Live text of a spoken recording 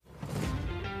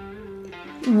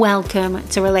Welcome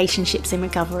to Relationships in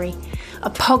Recovery, a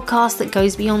podcast that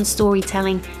goes beyond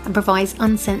storytelling and provides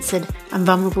uncensored and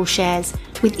vulnerable shares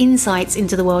with insights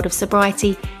into the world of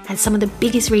sobriety and some of the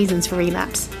biggest reasons for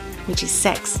relapse, which is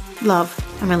sex, love,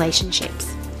 and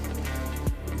relationships.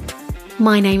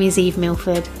 My name is Eve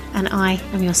Milford, and I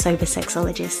am your sober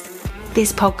sexologist.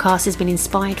 This podcast has been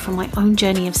inspired from my own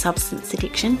journey of substance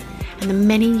addiction and the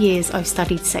many years I've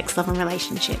studied sex, love, and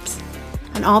relationships.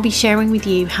 And I'll be sharing with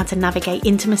you how to navigate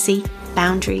intimacy,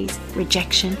 boundaries,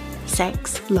 rejection,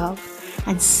 sex, love,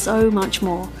 and so much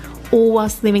more, all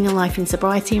whilst living a life in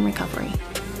sobriety and recovery.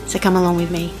 So come along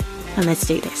with me and let's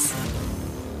do this.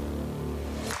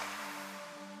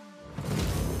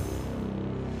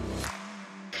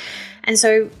 And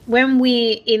so when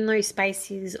we're in those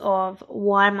spaces of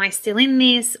why am I still in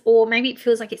this, or maybe it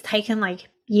feels like it's taken like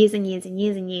years and years and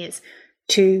years and years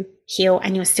to heal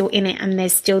and you're still in it and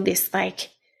there's still this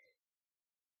like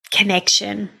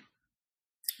connection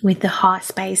with the heart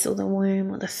space or the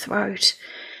womb or the throat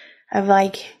of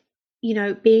like, you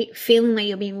know, feeling like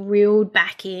you're being reeled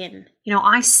back in. You know,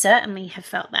 I certainly have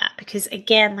felt that because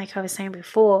again, like I was saying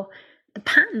before, the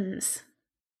patterns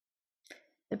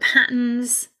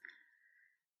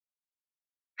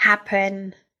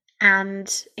happen,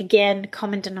 and again,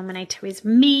 common denominator is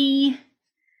me.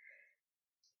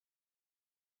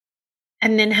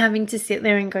 And then having to sit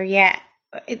there and go, yeah,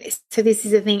 so this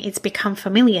is the thing, it's become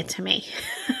familiar to me.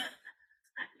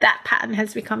 That pattern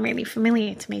has become really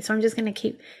familiar to me. So I'm just going to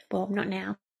keep, well, not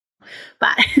now,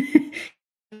 but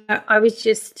I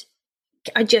just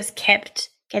kept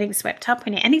getting swept up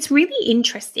in it. And it's really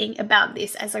interesting about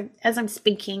this as I'm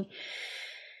speaking.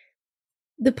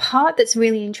 The part that's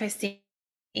really interesting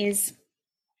is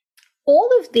all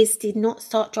of this did not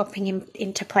start dropping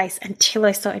into place until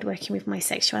I started working with my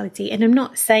sexuality. And I'm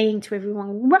not saying to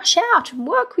everyone, rush out and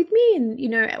work with me and, you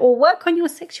know, or work on your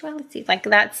sexuality. Like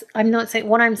I'm not saying,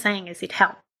 what I'm saying is it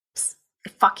helps.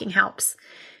 It fucking helps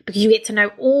because you get to know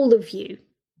all of you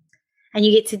and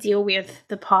you get to deal with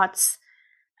the parts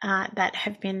that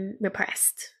have been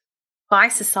repressed by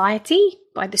society,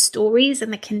 by the stories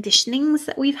and the conditionings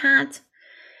that we've had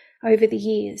over the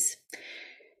years.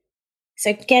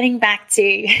 So getting back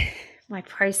to my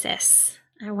process,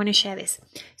 I want to share this.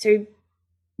 So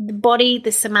the body, the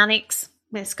somatics,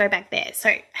 let's go back there. So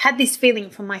I had this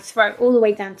feeling from my throat all the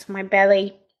way down to my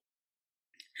belly.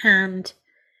 And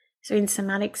so in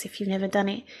somatics, if you've never done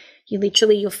it,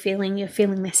 you're feeling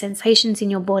the sensations in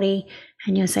your body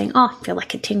and you're saying, oh, I feel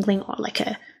like a tingling or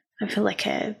I feel like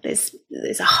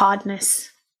there's a hardness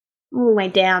all the way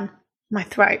down my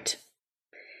throat.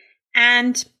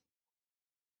 And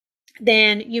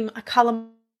then a color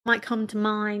might come to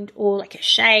mind or like a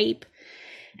shape.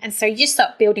 And so you just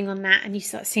start building on that and you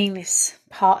start seeing this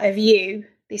part of you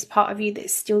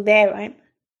that's still there, right?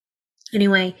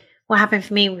 Anyway, what happened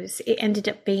for me was it ended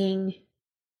up being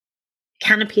a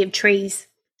canopy of trees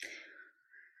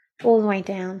all the way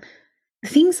down. The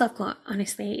things I've got,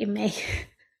 honestly, in me,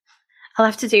 I'll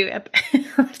have to do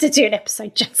an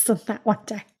episode just on that one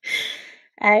day.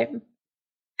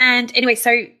 And anyway,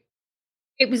 so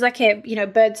it was like a, you know,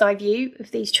 bird's eye view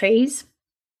of these trees.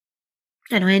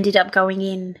 And I ended up going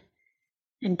in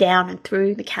and down and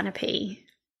through the canopy.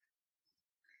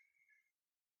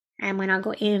 And when I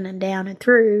got in and down and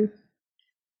through,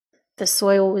 the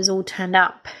soil was all turned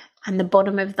up and the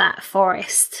bottom of that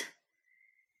forest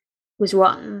was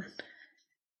rotten.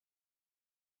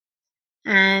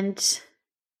 And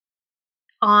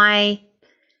I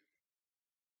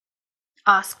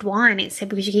asked why, and it said,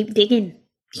 because you keep digging.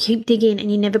 You keep digging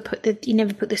and you never put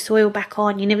the soil back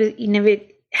on. You never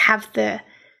have the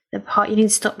part. You need to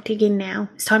stop digging now.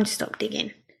 It's time to stop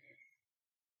digging.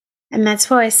 And that's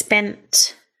what I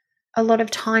spent a lot of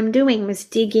time doing, was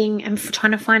digging and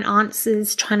trying to find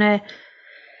answers, trying to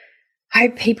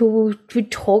hope people would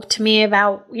talk to me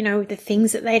about, you know, the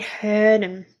things that they'd heard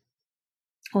and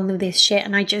all of this shit.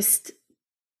 And I just,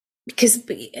 because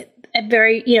a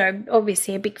very, you know,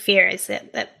 obviously a big fear is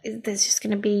that there's just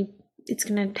going to be, it's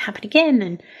going to happen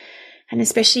again. And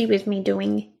especially with me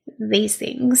doing these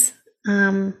things.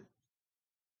 And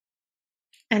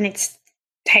it's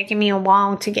taken me a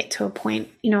while to get to a point,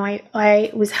 you know, I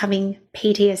was having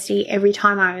PTSD every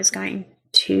time I was going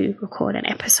to record an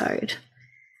episode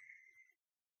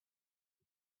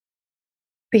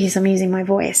because I'm using my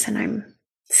voice and I'm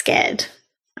scared,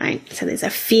 right? So there's a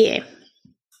fear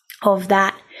of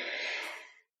that.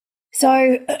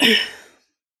 So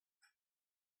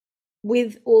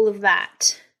with all of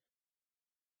that,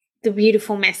 the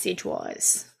beautiful message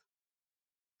was,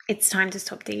 it's time to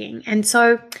stop digging. And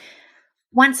so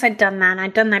once I'd done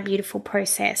that beautiful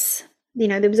process,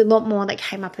 there was a lot more that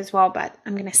came up as well, but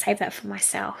I'm going to save that for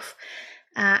myself.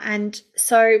 And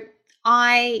so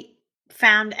I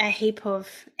found a heap of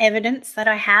evidence that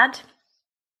I had,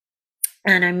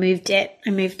 and I moved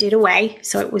it away,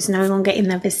 so it was no longer in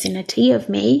the vicinity of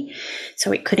me,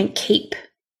 so it couldn't keep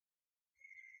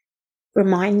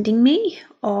reminding me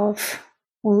of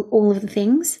all of the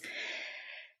things.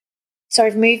 So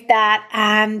I've moved that,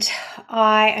 and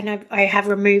I have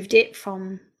removed it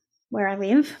from where I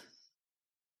live.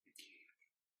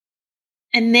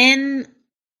 And then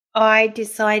I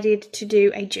decided to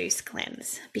do a juice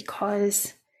cleanse,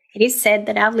 because it is said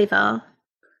that our liver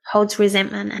holds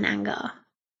resentment and anger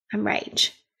and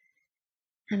rage.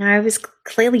 And I was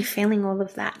clearly feeling all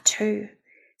of that too.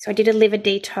 So I did a liver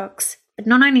detox. But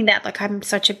not only that, like, I'm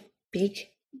such a big,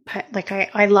 like,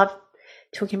 I love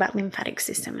talking about lymphatic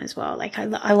system as well. Like, I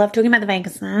love talking about the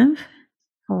vagus nerve.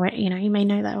 Already, you may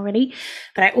know that already.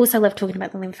 But I also love talking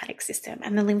about the lymphatic system.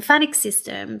 And the lymphatic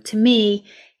system, to me,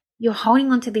 you're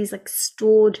holding on to these like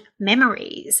stored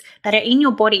memories that are in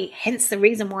your body. Hence the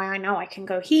reason why I know I can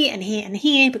go here and here and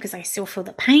here, because I still feel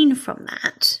the pain from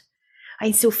that.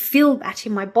 I still feel that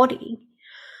in my body.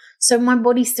 So my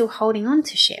body's still holding on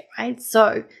to shit, right?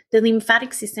 So the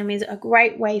lymphatic system is a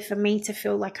great way for me to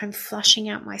feel like I'm flushing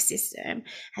out my system.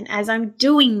 And as I'm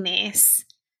doing this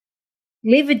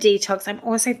liver detox, I'm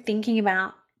also thinking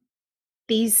about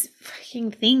these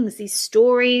fucking things, these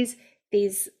stories,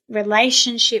 these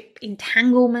relationship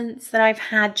entanglements that I've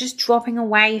had just dropping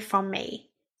away from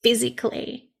me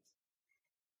physically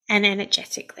and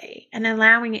energetically, and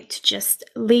allowing it to just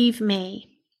leave me.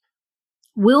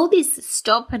 Will this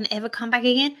stop and ever come back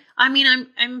again? I mean,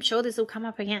 I'm sure this will come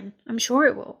up again. I'm sure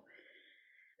it will.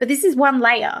 But this is one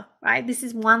layer, right? This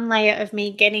is one layer of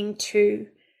me getting to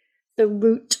the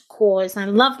root cause. And I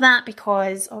love that,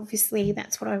 because obviously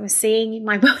that's what I was seeing in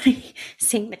my body,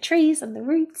 seeing the trees and the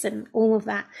roots and all of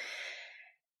that.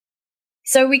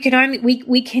 So we can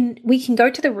go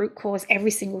to the root cause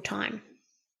every single time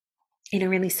in a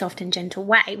really soft and gentle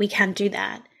way. We can do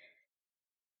that.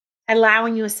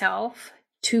 Allowing yourself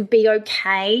to be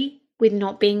okay with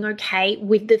not being okay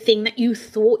with the thing that you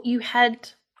thought you had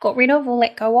got rid of or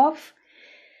let go of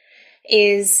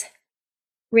is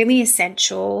really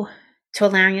essential to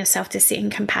allowing yourself to sit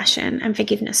in compassion and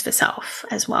forgiveness for self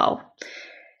as well.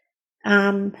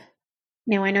 Now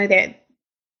I know that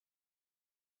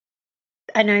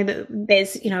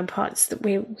there's, parts that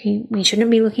we shouldn't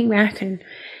be looking back and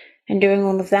doing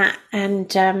all of that.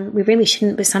 And we really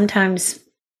shouldn't, but sometimes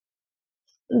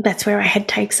that's where our head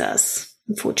takes us,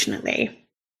 unfortunately.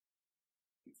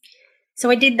 So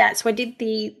I did that. So I did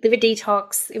the liver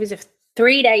detox. It was a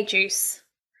 3-day juice.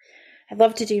 I'd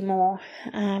love to do more.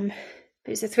 It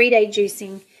was a 3-day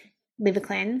juicing liver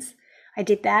cleanse. I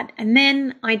did that. And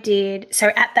then I did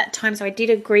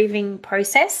a grieving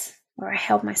process where I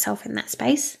held myself in that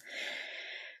space.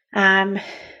 And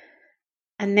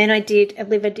then I did a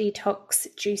liver detox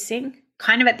juicing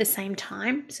kind of at the same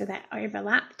time, so that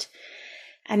overlapped.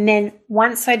 And then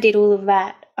once I did all of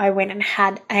that, I went and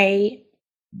had a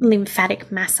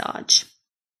lymphatic massage.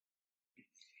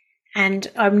 And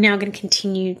I'm now going to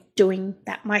continue doing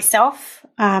that myself,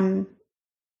 and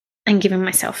giving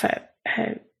myself a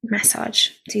massage,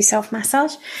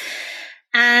 self-massage,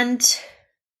 and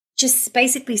just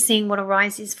basically seeing what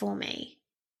arises for me.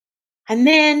 And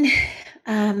then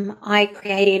I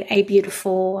created a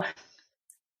beautiful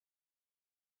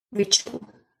ritual,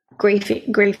 grief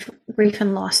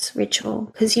and loss ritual,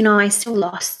 because I still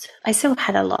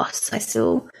had a loss.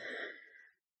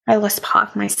 I lost part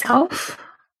of myself.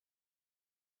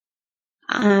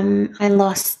 I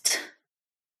lost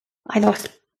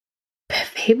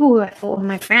people who I thought were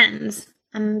my friends,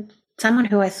 and someone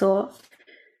who I thought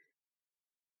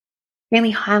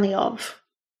really highly of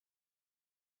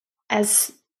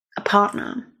as a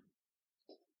partner.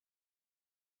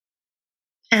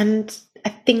 And I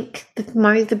think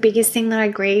the biggest thing that I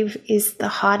grieve is the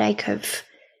heartache of,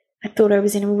 I thought I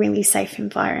was in a really safe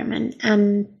environment,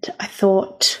 and I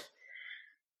thought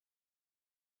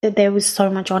that there was so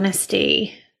much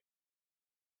honesty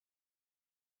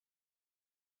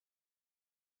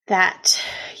that,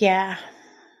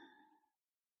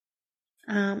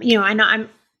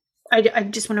 I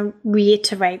just want to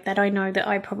reiterate that I know that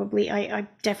I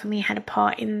definitely had a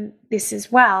part in this as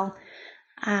well.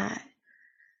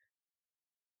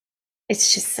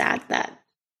 It's just sad that,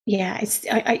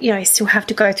 I still have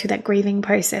to go through that grieving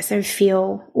process and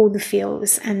feel all the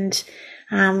feels. And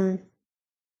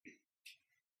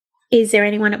is there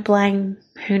anyone at blame?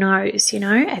 Who knows,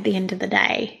 at the end of the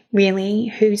day, really,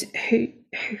 who.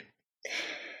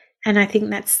 And I think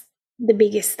that's the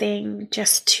biggest thing,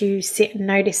 just to sit and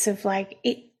notice of like,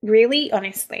 it really,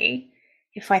 honestly,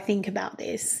 if I think about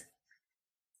this,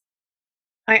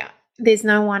 there's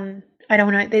no one, I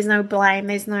don't know, there's no blame,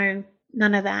 there's none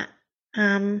of that.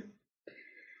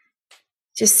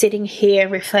 Just sitting here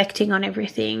reflecting on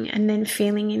everything and then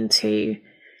feeling into,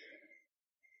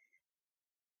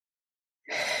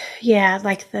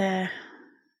 like the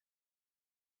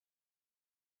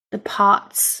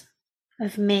parts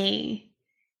of me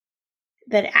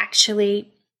that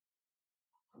actually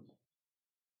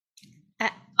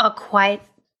are quite,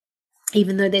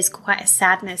 even though there's quite a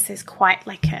sadness, there's quite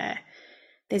like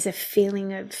there's a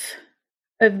feeling of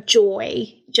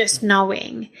joy just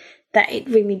knowing that it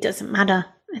really doesn't matter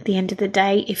at the end of the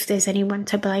day if there's anyone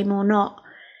to blame or not.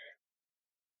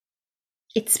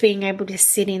 It's being able to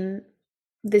sit in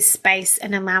this space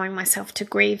and allowing myself to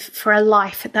grieve for a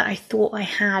life that I thought I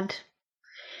had.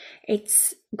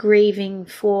 It's grieving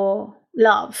for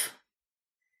love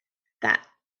that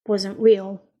wasn't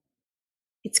real.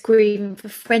 It's grieving for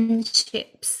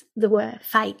friendships that were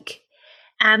fake.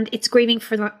 And it's grieving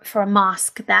for a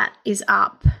mask that is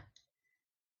up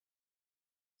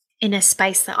in a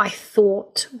space that I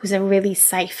thought was a really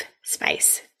safe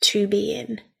space to be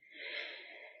in.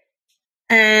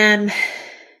 I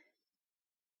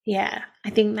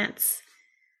think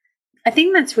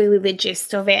that's really the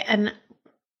gist of it. And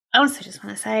I also just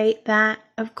want to say that,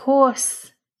 of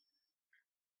course,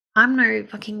 I'm no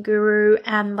fucking guru,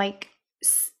 and like,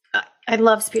 I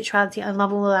love spirituality, I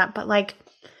love all of that, but like,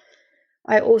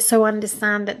 I also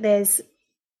understand that there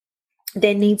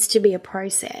needs to be a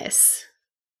process,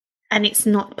 and it's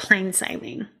not plain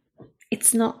sailing.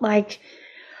 It's not like,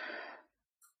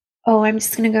 oh, I'm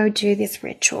just going to go do this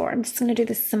ritual, I'm just going to do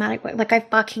this somatic work. Like, I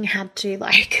fucking had to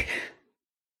make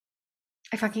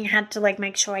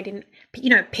sure I didn't,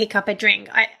 pick up a drink.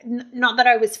 Not that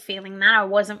I was feeling that. I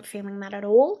wasn't feeling that at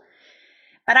all.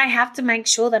 But I have to make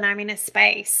sure that I'm in a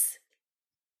space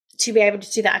to be able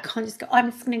to do that. I can't just go,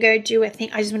 I'm just going to go do a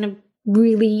thing. I just want to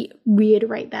really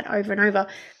reiterate that over and over,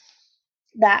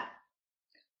 that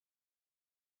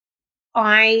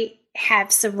I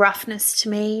have some roughness to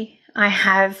me. I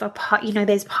have a part,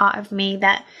 there's part of me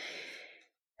that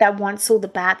wants all the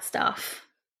bad stuff,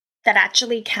 that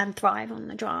actually can thrive on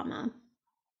the drama.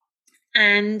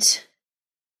 And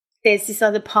there's this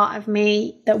other part of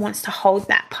me that wants to hold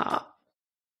that part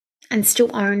and still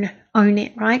own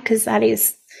it, right? Because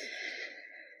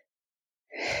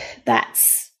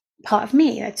that's part of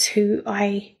me. That's who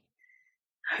I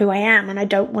am. And I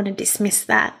don't want to dismiss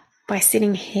that by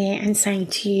sitting here and saying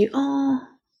to you, oh,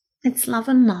 it's love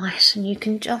and light, and you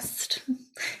can just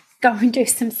go and do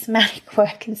some somatic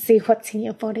work and see what's in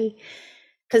your body,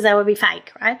 because that would be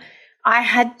fake, right? I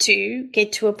had to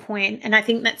get to a point, and I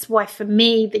think that's why for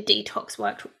me the detox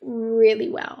worked really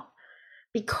well,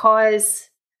 because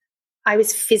I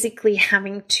was physically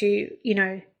having to,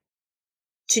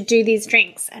 to do these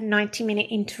drinks at 90-minute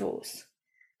intervals.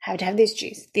 I would have this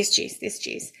juice, this juice, this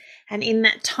juice. And in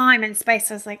that time and space,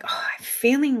 I was like, oh, I'm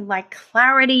feeling like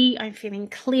clarity. I'm feeling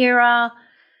clearer.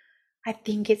 I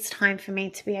think it's time for me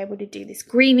to be able to do this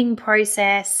grieving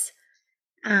process,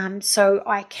 so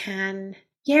I can,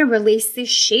 release this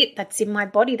shit that's in my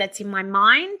body, that's in my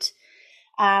mind,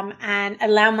 and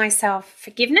allow myself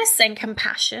forgiveness and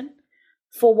compassion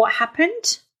for what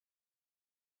happened,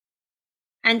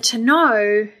 and to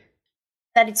know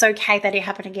that it's okay that it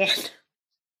happened again.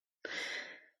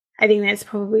 I think that's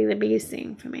probably the biggest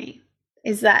thing for me,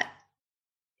 is that,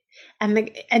 and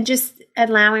just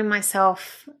allowing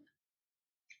myself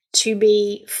to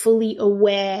be fully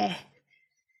aware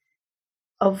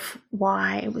of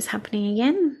why it was happening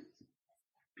again.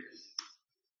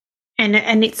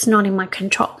 And it's not in my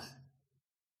control.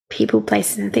 People,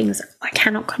 places, and things I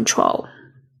cannot control.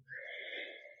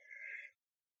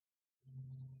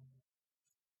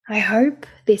 I hope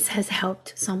this has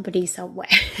helped somebody somewhere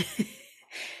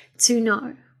to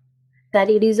know that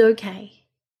it is okay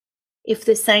if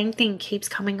the same thing keeps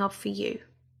coming up for you.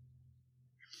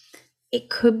 It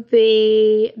could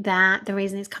be that the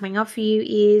reason it's coming up for you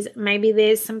is maybe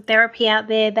there's some therapy out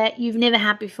there that you've never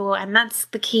had before, and that's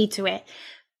the key to it.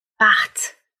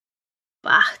 But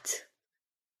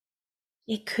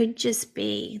it could just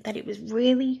be that it was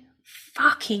really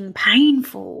fucking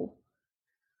painful,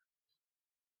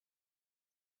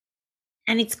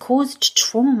 and it's caused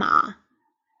trauma.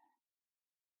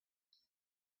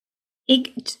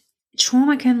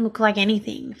 Trauma can look like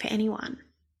anything for anyone.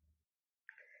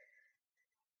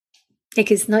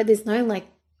 Because there's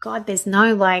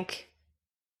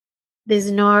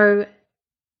no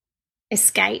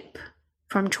escape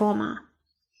from trauma.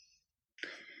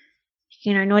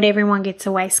 You know, not everyone gets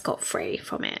away scot-free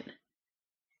from it.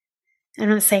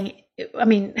 And I'm saying, I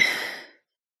mean,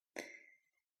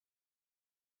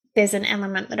 there's an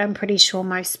element that I'm pretty sure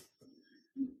most,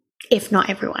 if not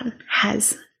everyone,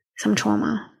 has some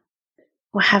trauma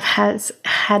or has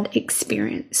had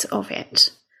experience of it.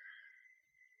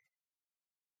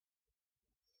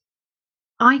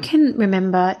 I can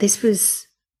remember, this was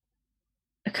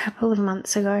a couple of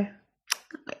months ago.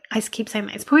 I keep saying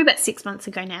that. It's probably about 6 months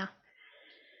ago now.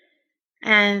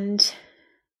 And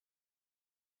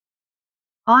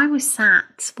I was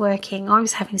sat working. I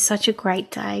was having such a great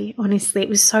day. Honestly, it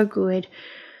was so good.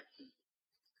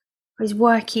 I was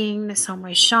working. The sun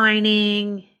was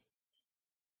shining.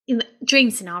 In the dream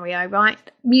scenario, right?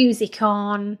 Music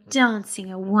on,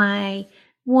 dancing away,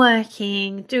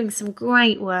 working, doing some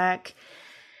great work.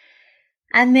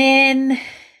 And then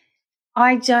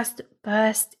I just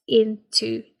burst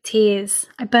into tears.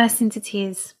 I burst into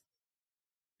tears.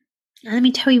 And let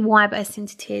me tell you why I burst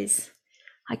into tears.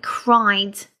 I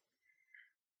cried.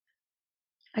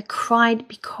 I cried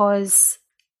because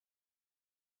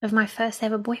of my first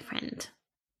ever boyfriend.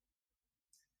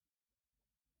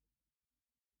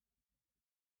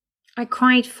 I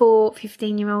cried for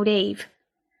 15-year-old Eve.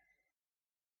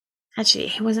 Actually,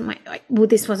 it wasn't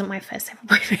this wasn't my first ever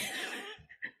boyfriend.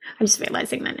 I'm just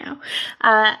realizing that now.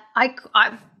 I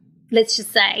let's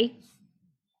just say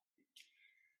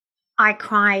I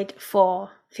cried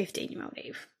for 15-year-old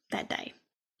Eve that day.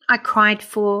 I cried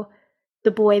for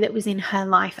the boy that was in her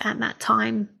life at that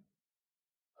time,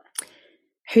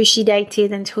 who she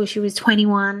dated until she was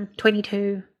 21,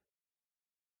 22.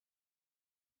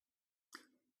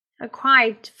 I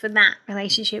cried for that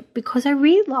relationship because I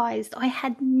realised I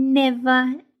had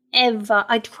never, ever,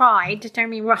 I tried, don't get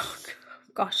me wrong,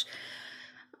 gosh,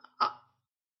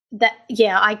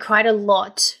 I cried a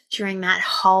lot during that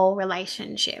whole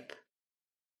relationship.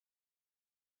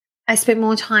 I spent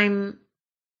more time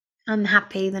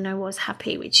unhappy than I was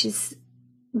happy, which is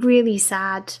really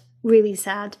sad, really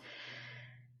sad.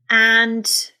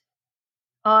 And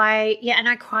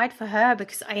I cried for her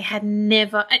because I had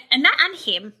never, and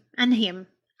him.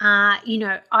 You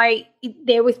know,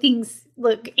 there were things,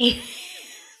 look, it's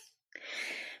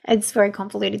a very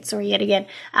convoluted story yet again,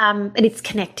 but it's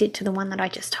connected to the one that I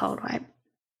just told, right?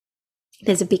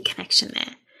 There's a big connection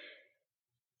there.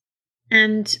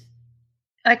 And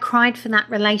I cried for that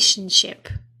relationship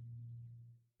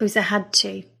because I had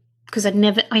to, because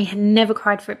I had never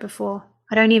cried for it before.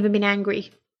 I'd only ever been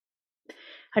angry.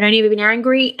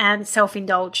 And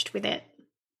self-indulged with it.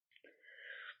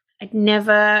 I'd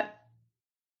never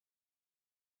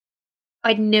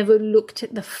looked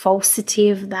at the falsity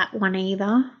of that one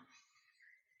either.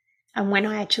 And when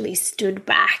I actually stood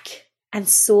back and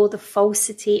saw the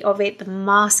falsity of it, the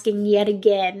masking yet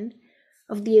again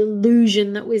of the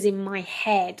illusion that was in my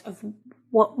head of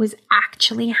what was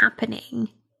actually happening,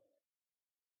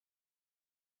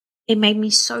 it made me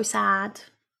so sad,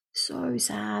 so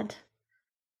sad.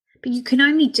 But you can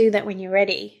only do that when you're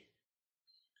ready.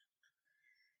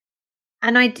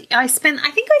 And I spent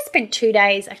 2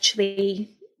 days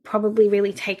actually probably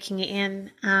really taking it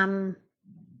in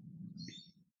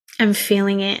and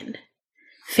feeling into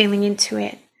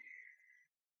it.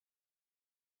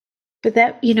 But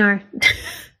that, you know,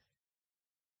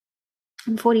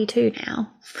 I'm 42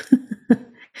 now.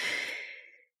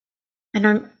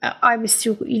 And I was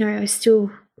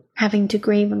still having to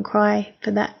grieve and cry for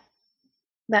that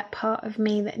part of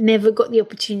me that never got the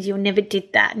opportunity or never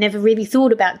did that, never really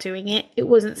thought about doing it. It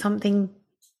wasn't something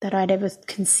that I'd ever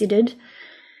considered.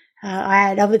 I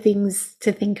had other things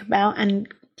to think about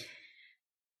and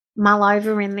mull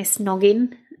over in this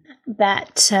noggin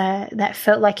that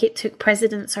felt like it took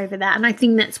precedence over that. And I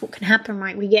think that's what can happen,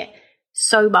 right? We get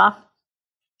sober,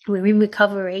 we're in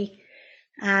recovery,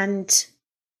 and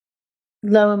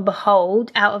lo and behold,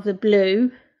 out of the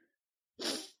blue,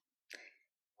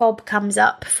 Bob comes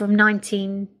up from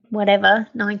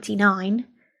 1999,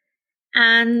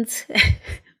 and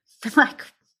I'm like,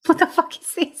 what the fuck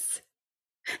is this?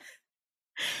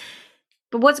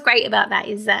 But what's great about that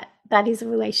is that is a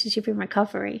relationship in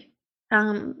recovery.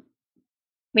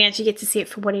 We actually get to see it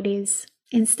for what it is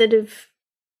instead of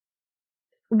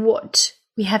what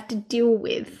we have to deal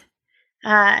with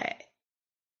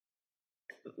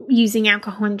using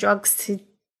alcohol and drugs to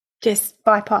just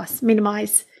bypass,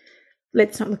 minimize.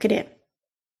 Let's not look at it.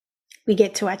 We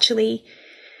get to actually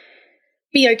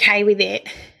be okay with it.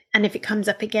 And if it comes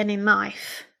up again in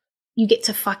life, you get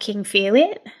to fucking feel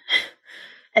it.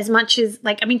 As much as,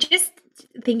 just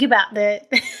think about the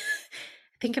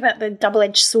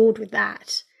double-edged sword with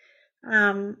that.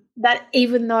 That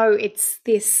even though it's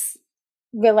this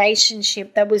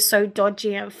relationship that was so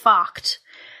dodgy and fucked,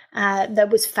 that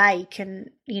was fake, and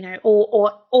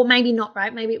or maybe not,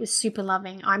 right? Maybe it was super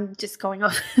loving. I'm just going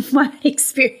off of my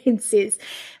experiences.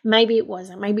 Maybe it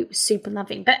wasn't. Maybe it was super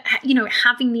loving. But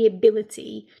having the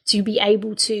ability to be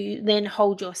able to then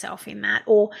hold yourself in that,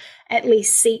 or at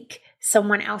least seek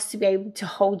someone else to be able to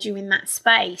hold you in that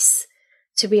space,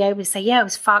 to be able to say, yeah, it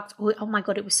was fucked. Or, oh my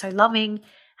God, it was so loving,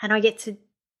 and I get to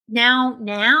now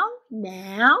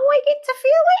I get to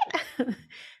feel it.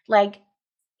 Like,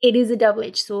 it is a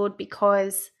double-edged sword,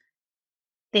 because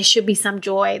there should be some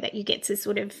joy that you get to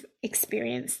sort of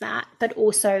experience that, but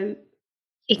also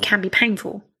it can be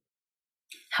painful.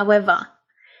 However,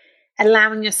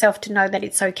 allowing yourself to know that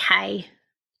it's okay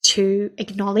to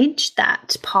acknowledge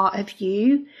that part of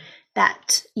you,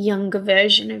 that younger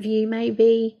version of you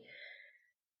maybe,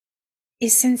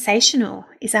 is sensational,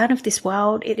 is out of this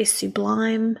world. It is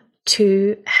sublime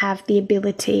to have the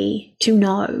ability to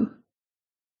know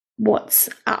what's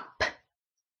up.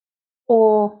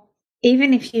 Or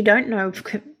even if you don't know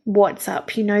what's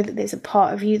up, you know that there's a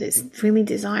part of you that's really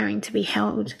desiring to be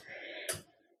held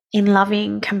in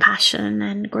loving compassion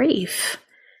and grief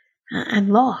and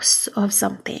loss of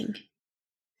something.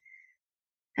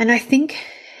 And I think,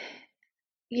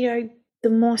 the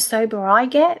more sober I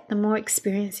get, the more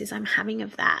experiences I'm having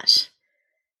of that,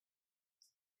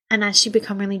 and actually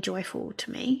become really joyful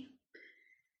to me,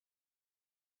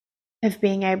 of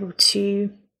being able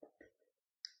to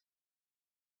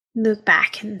look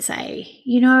back and say,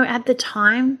 at the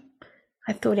time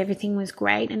I thought everything was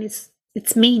great, and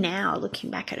it's me now looking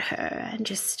back at her and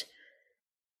just,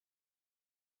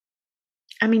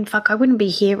 I wouldn't be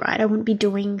here, right? I wouldn't be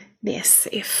doing this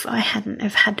if I hadn't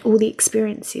have had all the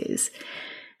experiences.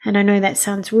 And I know that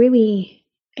sounds really,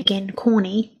 again,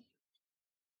 corny,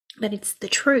 but it's the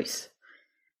truth.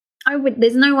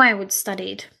 There's no way I would have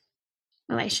studied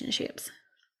relationships.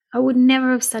 I would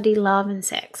never have studied love and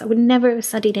sex. I would never have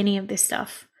studied any of this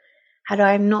stuff had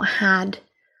I not had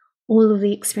all of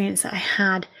the experience that I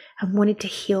had and wanted to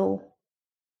heal.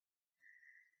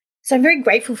 So I'm very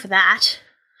grateful for that.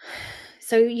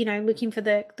 So, looking for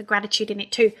the gratitude in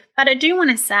it too. But I do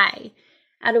want to say,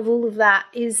 out of all of that,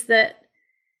 is that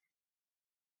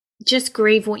just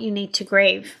grieve what you need to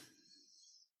grieve.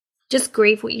 Just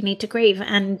grieve what you need to grieve.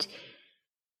 And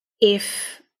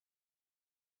if,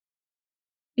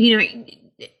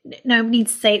 nobody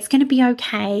needs to say it's going to be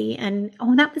okay, and,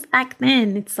 oh, that was back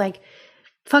then. It's like,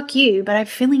 fuck you, but I'm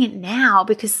feeling it now,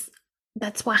 because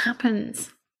that's what happens.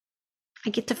 I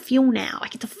get to feel now. I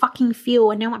get to fucking feel,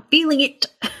 and now I'm feeling it.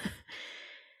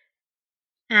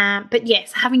 But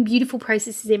yes, having beautiful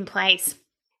processes in place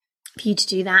for you to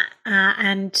do that.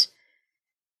 And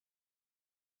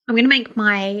I'm going to make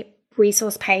my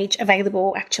resource page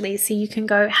available, actually, so you can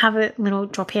go have a little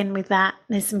drop in with that.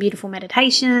 There's some beautiful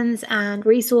meditations and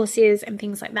resources and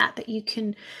things like that you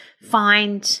can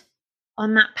find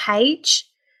on that page.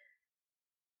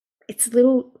 It's a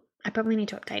little, I probably need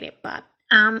to update it, but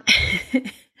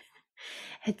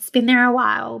it's been there a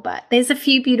while, but there's a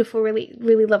few beautiful, really,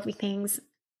 really lovely things.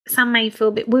 Some may feel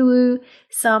a bit woo-woo.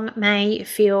 Some may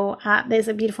feel, there's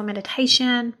a beautiful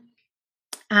meditation.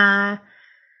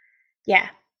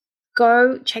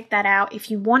 Go check that out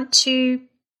if you want to.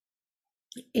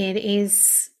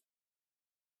 It's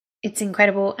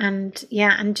incredible. And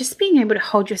just being able to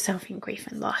hold yourself in grief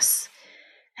and loss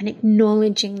and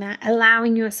acknowledging that,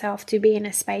 allowing yourself to be in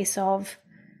a space of,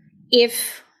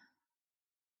 if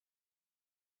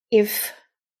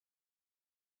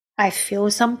I feel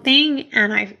something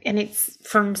and it's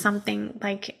from something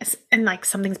like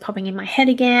something's popping in my head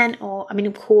again, or,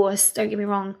 of course, don't get me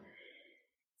wrong,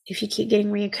 if you keep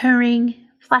getting reoccurring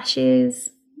flashes,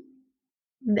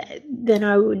 then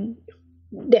I would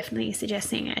definitely suggest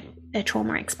seeing a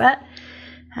trauma expert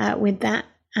with that.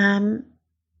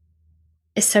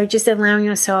 So just allowing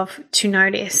yourself to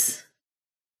notice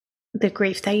the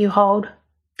grief that you hold,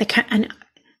 and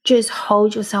just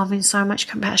hold yourself in so much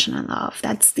compassion and love.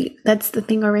 That's the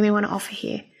thing I really want to offer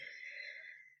here.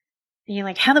 And you're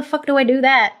like, how the fuck do I do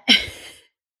that?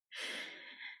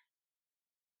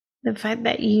 The fact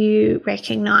that you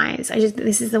recognize,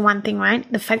 this is the one thing, right?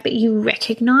 The fact that you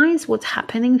recognize what's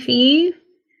happening for you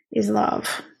is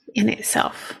love in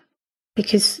itself.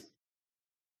 Because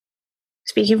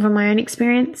speaking from my own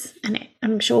experience, and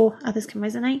I'm sure others can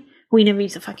resonate, we never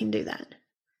used to fucking do that.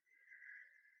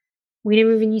 We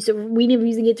never used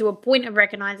to get to a point of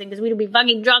recognizing, because we'd be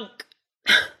fucking drunk.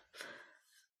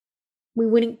 We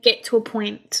wouldn't get to a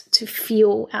point to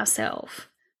feel ourselves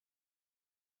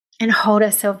and hold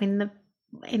ourselves in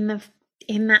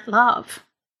that love.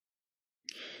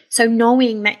 So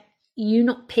knowing that, you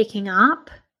not picking up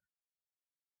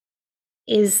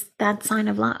is that sign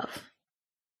of love.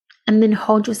 And then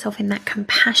hold yourself in that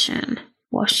compassion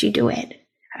whilst you do it,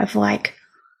 of like,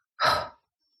 oh,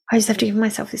 I just have to give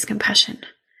myself this compassion.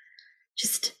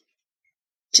 Just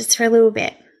for a little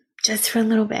bit. Just for a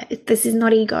little bit. This is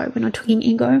not ego. We're not talking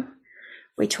ego.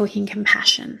 We're talking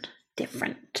compassion.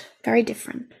 Different. Very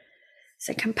different.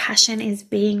 So compassion is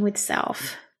being with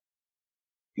self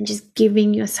and just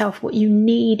giving yourself what you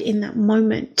need in that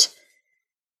moment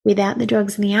without the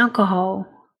drugs and the alcohol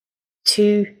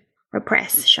to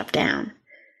repress, shut down.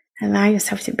 Allow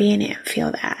yourself to be in it and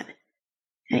feel that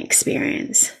and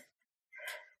experience.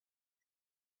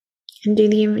 And do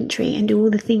the inventory and do all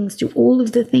the things. Do all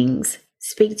of the things.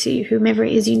 Speak to whomever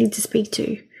it is you need to speak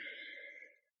to.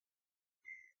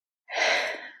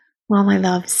 Well, my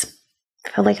loves,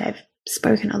 I feel like I've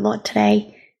spoken a lot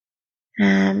today.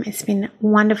 It's been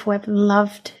wonderful. I've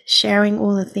loved sharing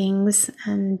all the things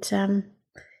and,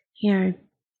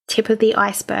 tip of the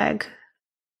iceberg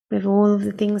with all of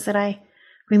the things that I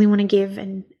really want to give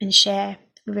and share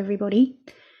with everybody.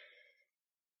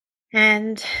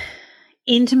 And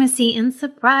intimacy in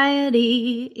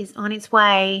sobriety is on its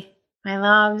way. My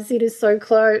loves, it is so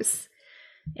close.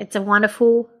 It's a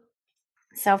wonderful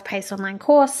self-paced online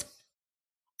course.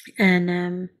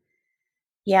 And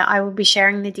I will be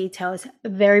sharing the details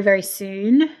very, very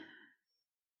soon.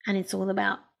 And it's all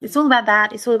about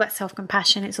that. It's all about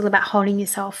self-compassion. It's all about holding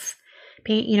yourself,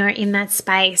 being, in that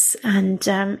space and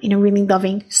in a really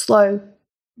loving, slow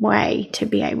way to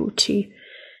be able to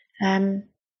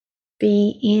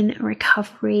be in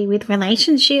recovery with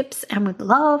relationships and with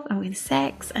love and with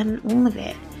sex and all of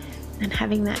it, and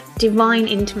having that divine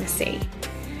intimacy.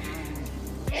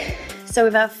 So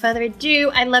without further ado,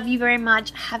 I love you very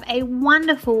much. Have a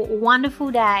wonderful,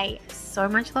 wonderful day. So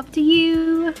much love to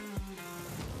you.